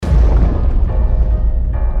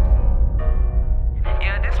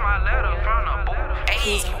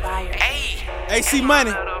AC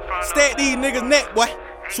Money, stack these niggas neck, boy.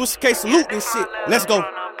 Switch the case, salute this shit. Let's go.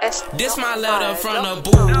 This my letter from the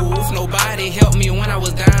booth. Nobody helped me when I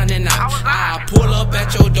was down and out. I pull up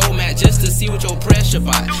at your door mat just to see what your pressure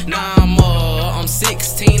about. Now I'm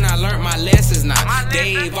 16, I learned my lessons now.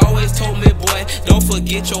 Dave always told me, boy, don't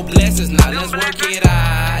forget your blessings now. Let's work it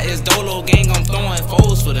out. It's Dolo gang, I'm throwing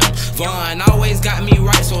foes for them. Vaughn always got me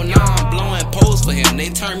right, so now I'm blowing posts for him. They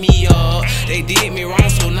turned me up, they did me wrong,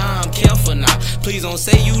 so now I'm careful now. Please don't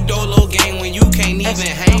say you Dolo gang when you can't even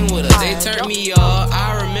hang with us. They turned me up,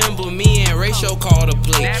 I remember me and Ratio called a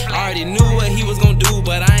play. I already knew what he was gonna do,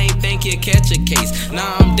 but I ain't think he'd catch a case.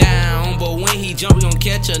 Now I'm down, but when he jump, we gon'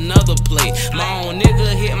 catch another play. My own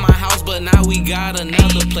nigga hit my house, but now we got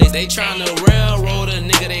another place. They tryna railroad a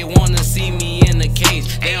nigga, they wanna see me in the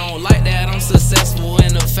cage. They don't like that I'm successful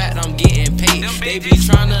and the fact I'm getting paid. They be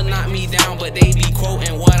tryna knock me down, but they be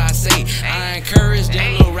quoting what I say. I encourage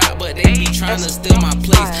them to rap, but they be tryna steal my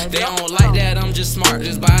place. They don't like that I'm just smart,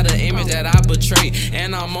 just by the image that I betray.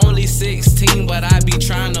 And I'm only 16, but I be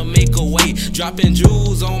tryna make a way. Dropping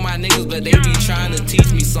jewels on my niggas, but they be tryna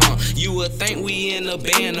teach me some. You would think we in the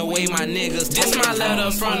band the way my niggas. This my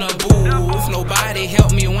letter from the booth. Nobody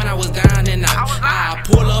helped me when I was down and out. I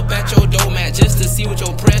pull up at your door mat just to see what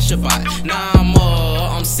your pressure about. Now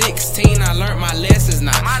I'm 16, I learned my lessons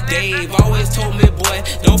now. Dave always told me, boy,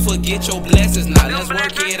 don't forget your blessings now. Let's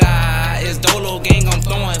work it out. It's Dolo gang, I'm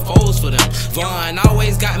throwing foes for them. Vaughn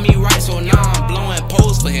always got me right, so now I'm blowing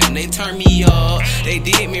posts for him. They turned me up, they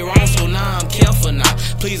did me wrong, so now I'm careful now.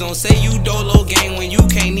 Please don't say you Dolo gang when you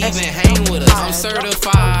can't even hang with us. I'm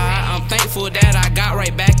certified, I'm thankful that I got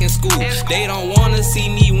right back in school. They don't wanna see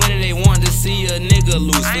me winning, they want to see a nigga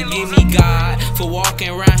lose. Forgive me, God, for walking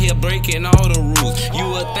around here breaking all the rules. You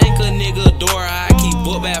would think a nigga door, I keep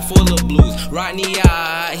book bag full of blues. Rodney,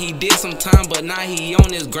 he did some time, but now he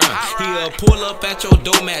on his grind. He'll pull up at your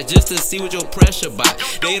door mat just to see what your pressure about.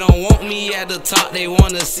 They don't want me at the top, they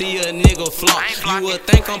wanna see a nigga flop. You would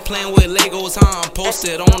think I'm playing with Legos, how I'm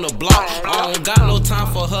posted on the block. I don't got no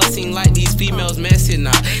time for her, seem like these females messy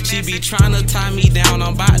now. She be tryna tie me down,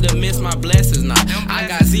 I'm about to miss my blessings now. I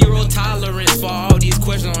got zero tolerance for all these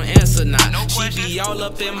questions on answer now. She be all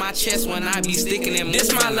up in my chest when I be sticking them.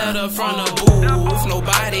 This my letter from the booth.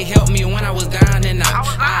 Nobody helped me when I was down and out.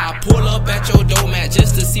 I pull up at your door mat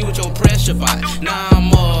just to see what your pressure about. Now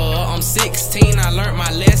I'm 16, I learned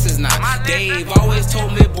my lessons now. Dave always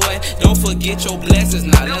told me, boy, don't forget your blessings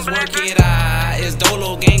now. Let's work it out. It's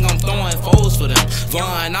Dolo gang, I'm throwing foes for them.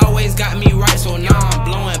 Vaughn always got me right, so now I'm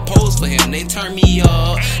blowing posts for him. They turned me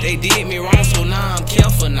up, they did me wrong, so now I'm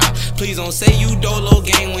careful now. Please don't say you Dolo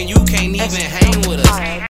gang when you can't even hang with us.